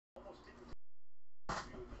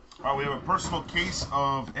All right, we have a personal case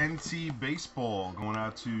of NT Baseball going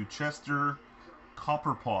out to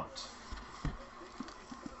ChesterCopperPot.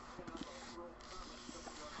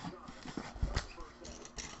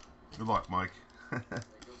 Good luck, Mike.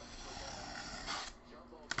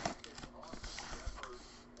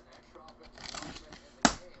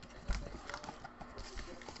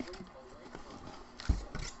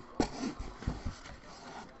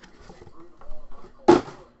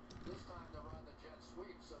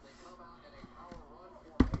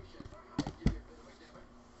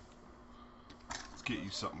 Let's get you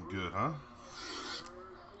something good, huh?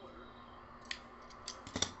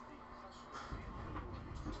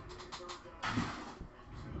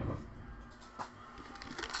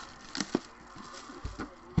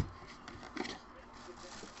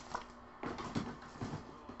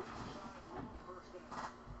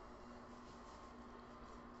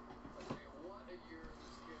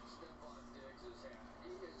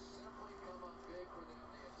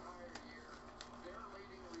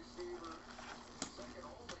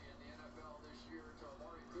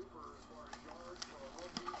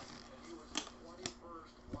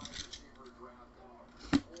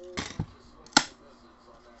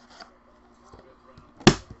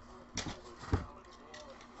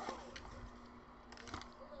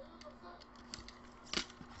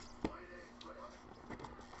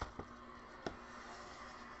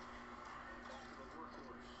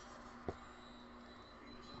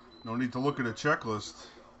 No need to look at a checklist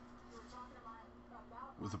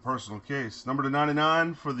with a personal case. Number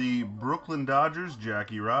 /99 for the Brooklyn Dodgers,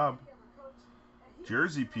 Jackie Robb.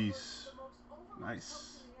 Jersey piece.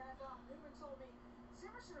 Nice.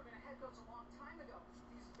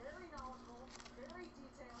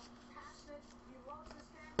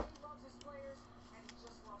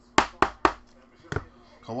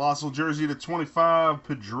 Colossal jersey /25,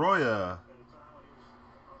 Pedroia.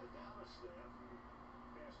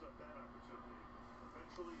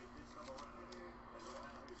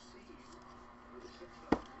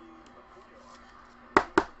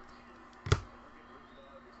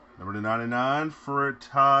 Number /99 for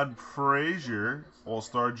Todd Frazier,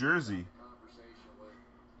 All-Star jersey.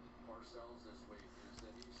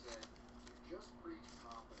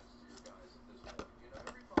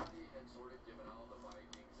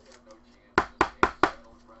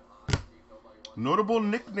 Notable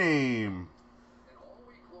nickname,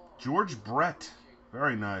 George Brett.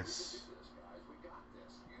 Very nice.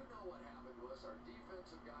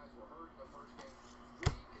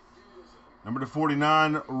 Number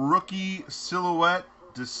 /49, rookie silhouette,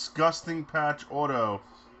 disgusting patch auto,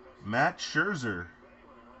 Matt Scherzer.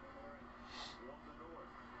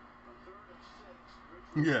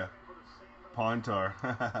 Yeah, Pine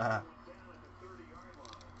Tar.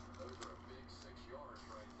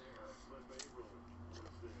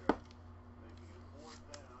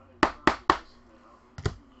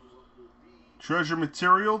 Treasure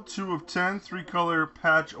material, 2 of 10, 3-color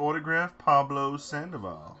patch autograph, Pablo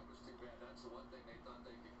Sandoval.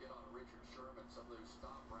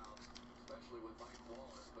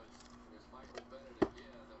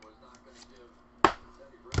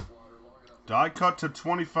 Die cut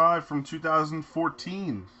 /25 from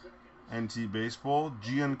 2014 NT Baseball,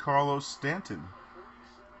 Giancarlo Stanton.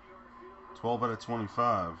 12 out of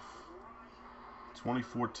 25.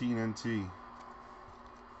 2014 NT.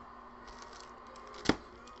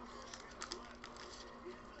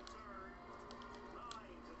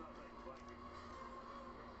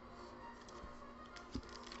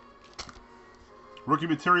 Rookie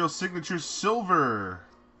material signature silver,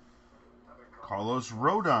 Carlos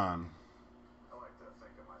Rodon.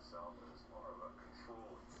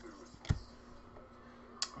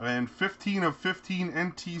 And 15 of 15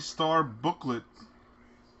 NT Star booklet,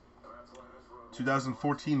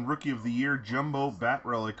 2014 Rookie of the Year Jumbo Bat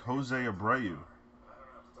Relic, Jose Abreu.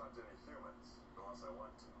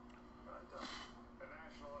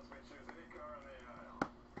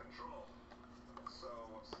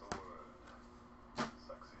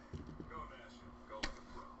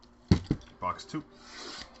 Box 2.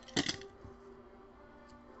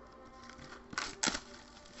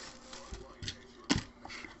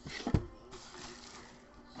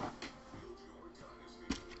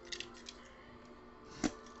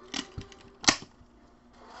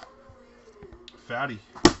 Fatty.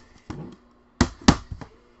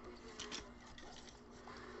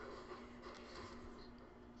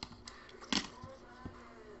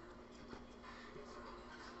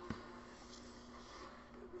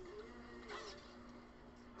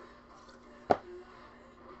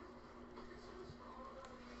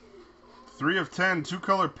 Three of 10,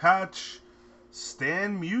 2-color patch,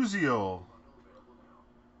 Stan Musial.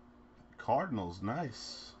 Cardinals.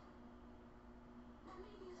 Nice.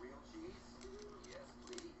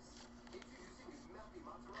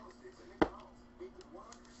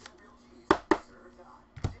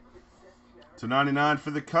 /99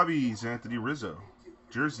 for the Cubbies, Anthony Rizzo.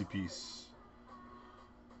 Jersey piece.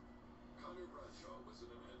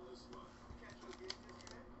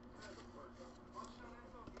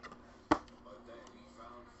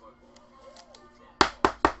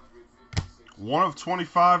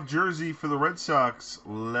 /1/25 jersey for the Red Sox,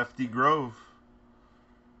 Lefty Grove.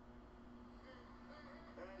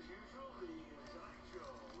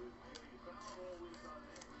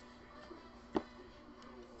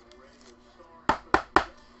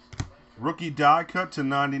 Rookie die cut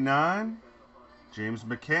 /99, James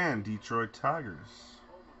McCann, Detroit Tigers.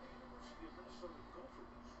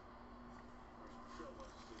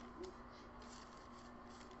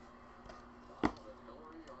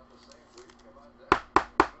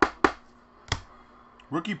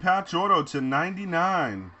 Rookie patch auto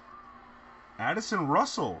 /99, Addison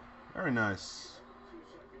Russell. Very nice.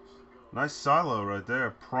 Nice silo right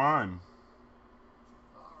there. Prime.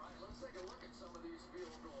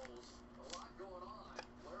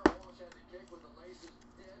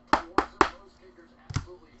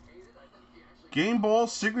 Game ball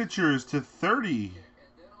signatures /30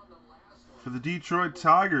 for the Detroit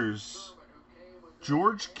Tigers,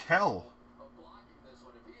 George Kell.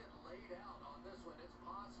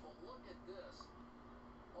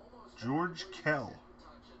 George Kell.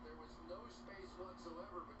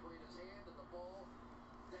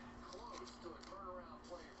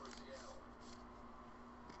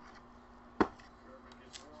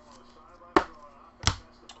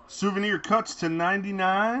 Souvenir cuts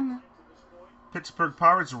 /99, Pittsburgh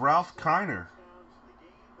Pirates, Ralph Kiner.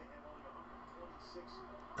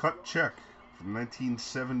 Cut check from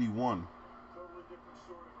 1971.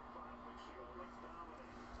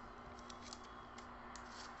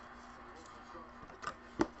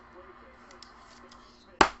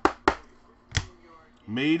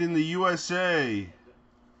 Made in the USA.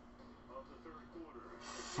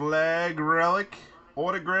 Flag relic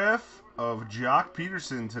autograph of Jock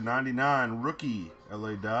Peterson /99, rookie,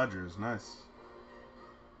 LA Dodgers. Nice.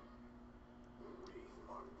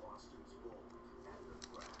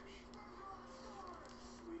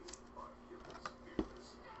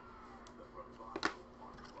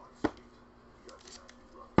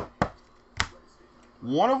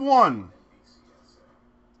 /1/1.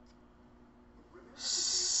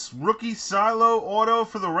 Rookie silo auto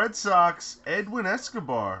for the Red Sox, Edwin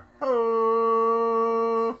Escobar.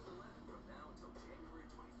 Oh.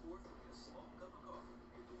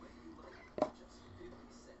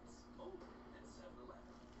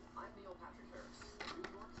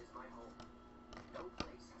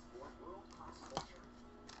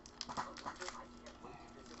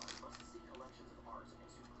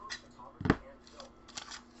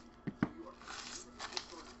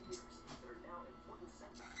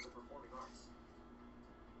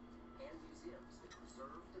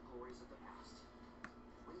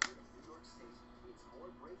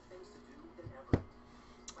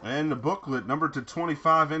 And the booklet, number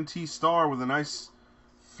 /25 NT Star with a nice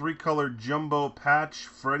 3-color jumbo patch,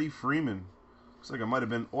 Freddie Freeman. Looks like it might have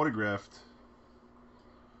been autographed.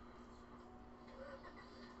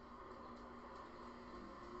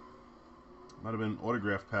 Might have been an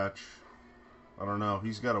autograph patch. I don't know.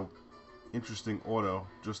 He's got a interesting auto,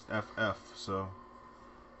 just FF, so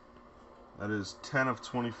that is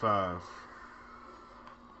 10/25.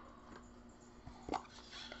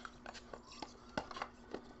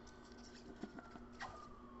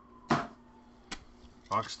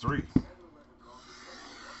 Box 3.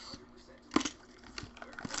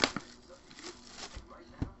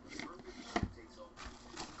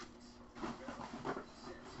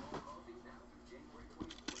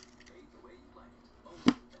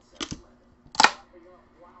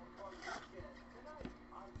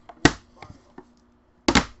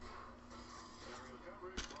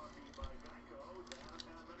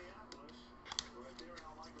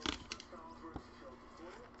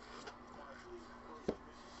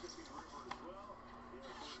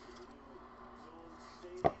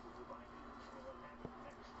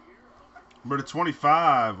 Number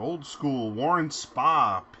 /25, old school, Warren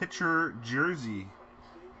Spa, pitcher jersey,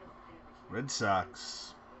 Red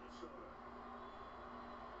Sox.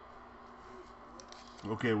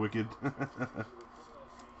 Okay, Wicked.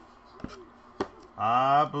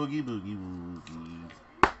 Ah, boogie, boogie, boogie.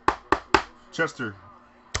 Chester.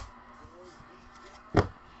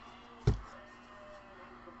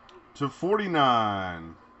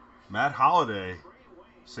 /49, Matt Holliday,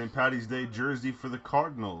 St. Patty's Day jersey for the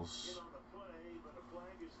Cardinals.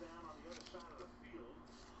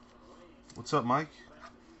 What's up, Mike?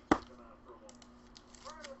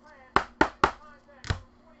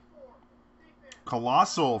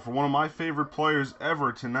 Colossal for one of my favorite players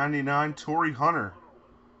ever to 99, Torrey Hunter.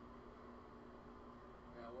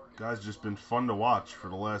 Guy's just been fun to watch for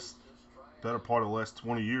the better part of the last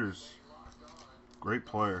 20 years. Great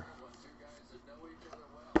player.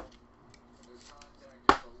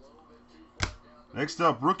 Next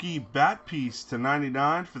up, rookie bat piece to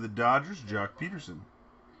 99 for the Dodgers, Jock Peterson.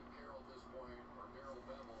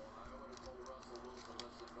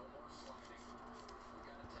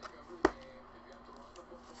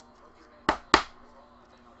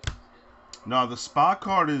 No, the spot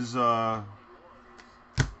card is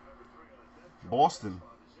Boston.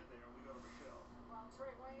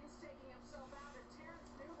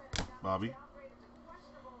 Bobby.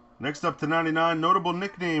 Next up to 99, notable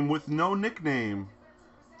nickname with no nickname,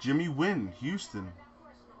 Jimmy Wynn, Houston.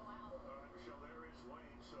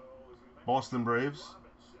 Boston Braves.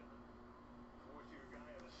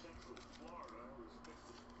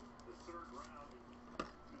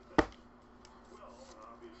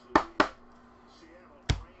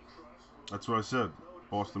 That's what I said.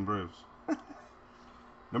 Boston Braves.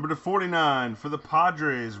 Number to 49 for the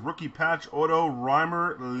Padres, rookie patch auto,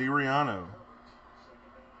 Reimer Liriano.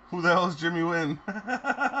 Who the hell is Jimmy Wynn?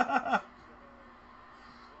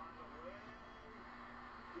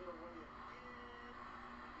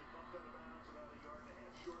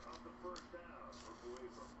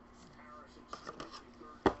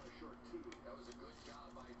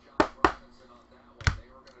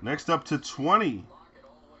 Next up to 20,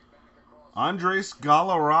 Andres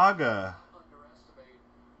Galarraga.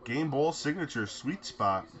 Game ball signature, sweet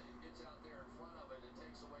spot.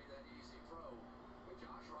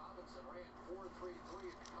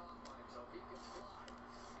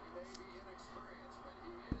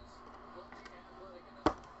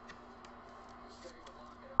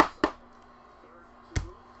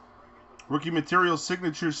 Rookie material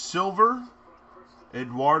signature, silver,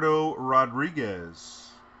 Eduardo Rodriguez.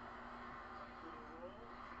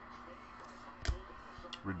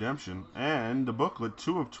 Redemption. And the booklet,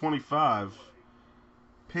 2 of 25.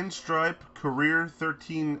 Pinstripe, career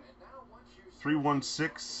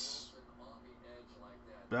 13,316.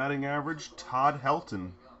 Batting average, Todd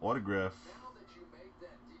Helton. Autograph.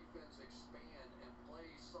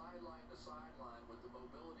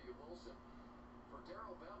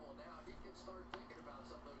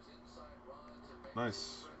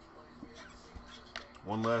 Nice.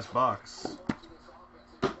 One last box.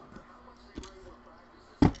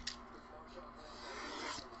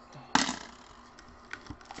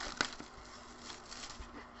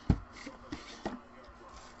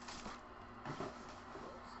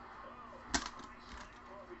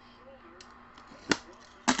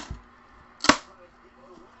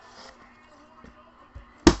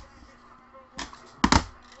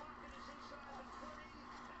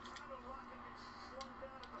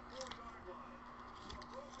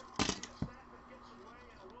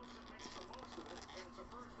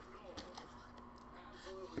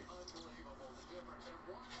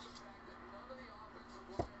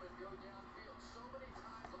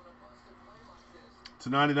 To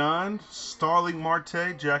 99, Starling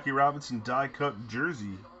Marte, Jackie Robinson die cut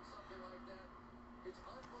jersey.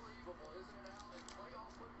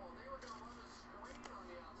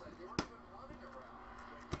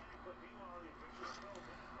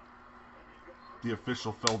 The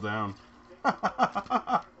official fell down.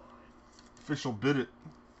 Official bit it.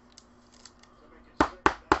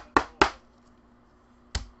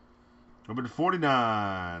 Number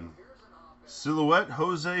 49, Silhouette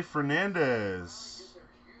Jose Fernandez.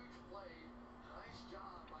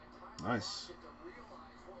 Nice.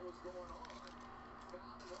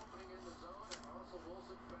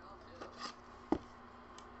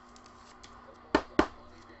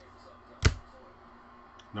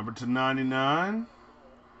 Number to 99,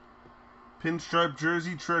 pinstripe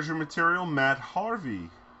jersey treasure material, Matt Harvey.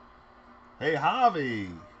 Hey, Harvey.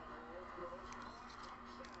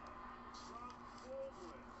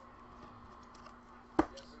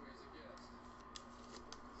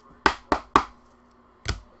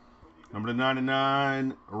 Number to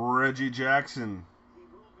 99, Reggie Jackson,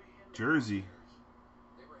 jersey.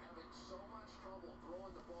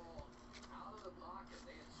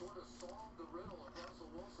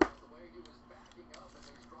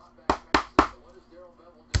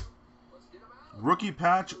 Rookie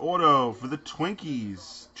patch auto for the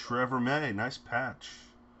Twinkies, Trevor May. Nice patch.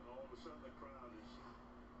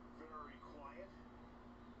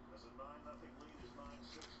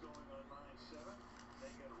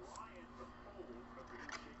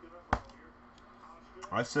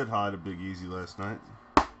 I said hi to Big Easy last night.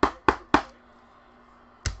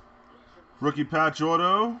 Rookie patch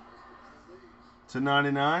auto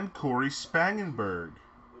 /99, Corey Spangenberg.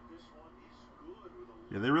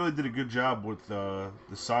 Yeah, they really did a good job with the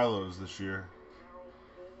silos this year.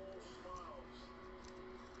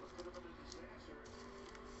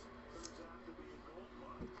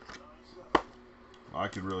 I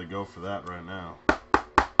could really go for that right now.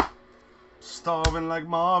 Starving like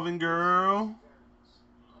Marvin, girl.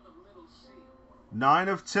 9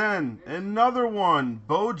 of 10. Another one.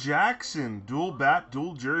 Bo Jackson. Dual bat,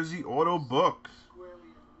 dual jersey, auto book.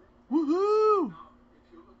 Woohoo!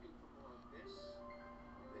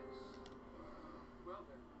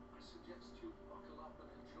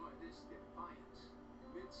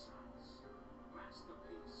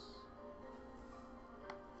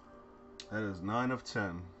 That is 9 of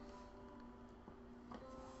 10.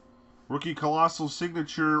 Rookie Colossal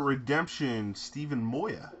Signature Redemption, Stephen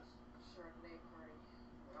Moya.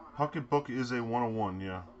 Pocketbook is a 101,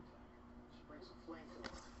 yeah.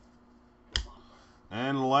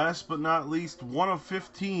 And last but not least, 1 of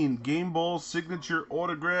 15, Game Ball Signature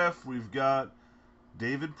Autograph. We've got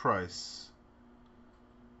David Price.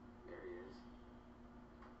 There he is.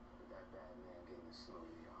 With that bad man getting his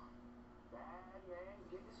smoothie on. Bad man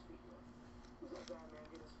getting his feet wet. Who's that bad man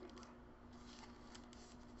getting his feet wet?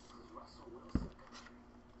 This is Russell Wilson country.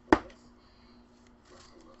 This?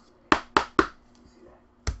 Russell Wilson. You see that?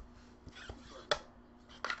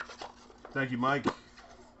 Thank you, Mike.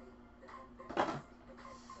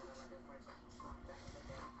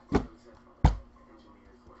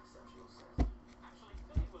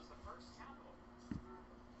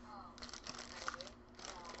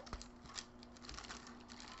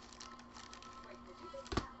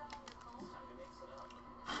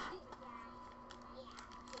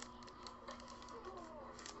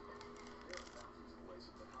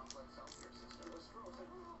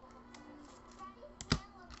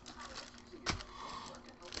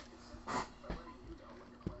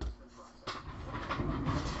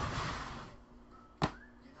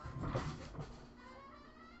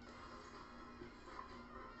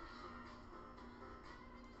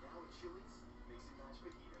 Chili's, mix and match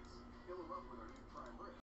fajitas. Fill them up with our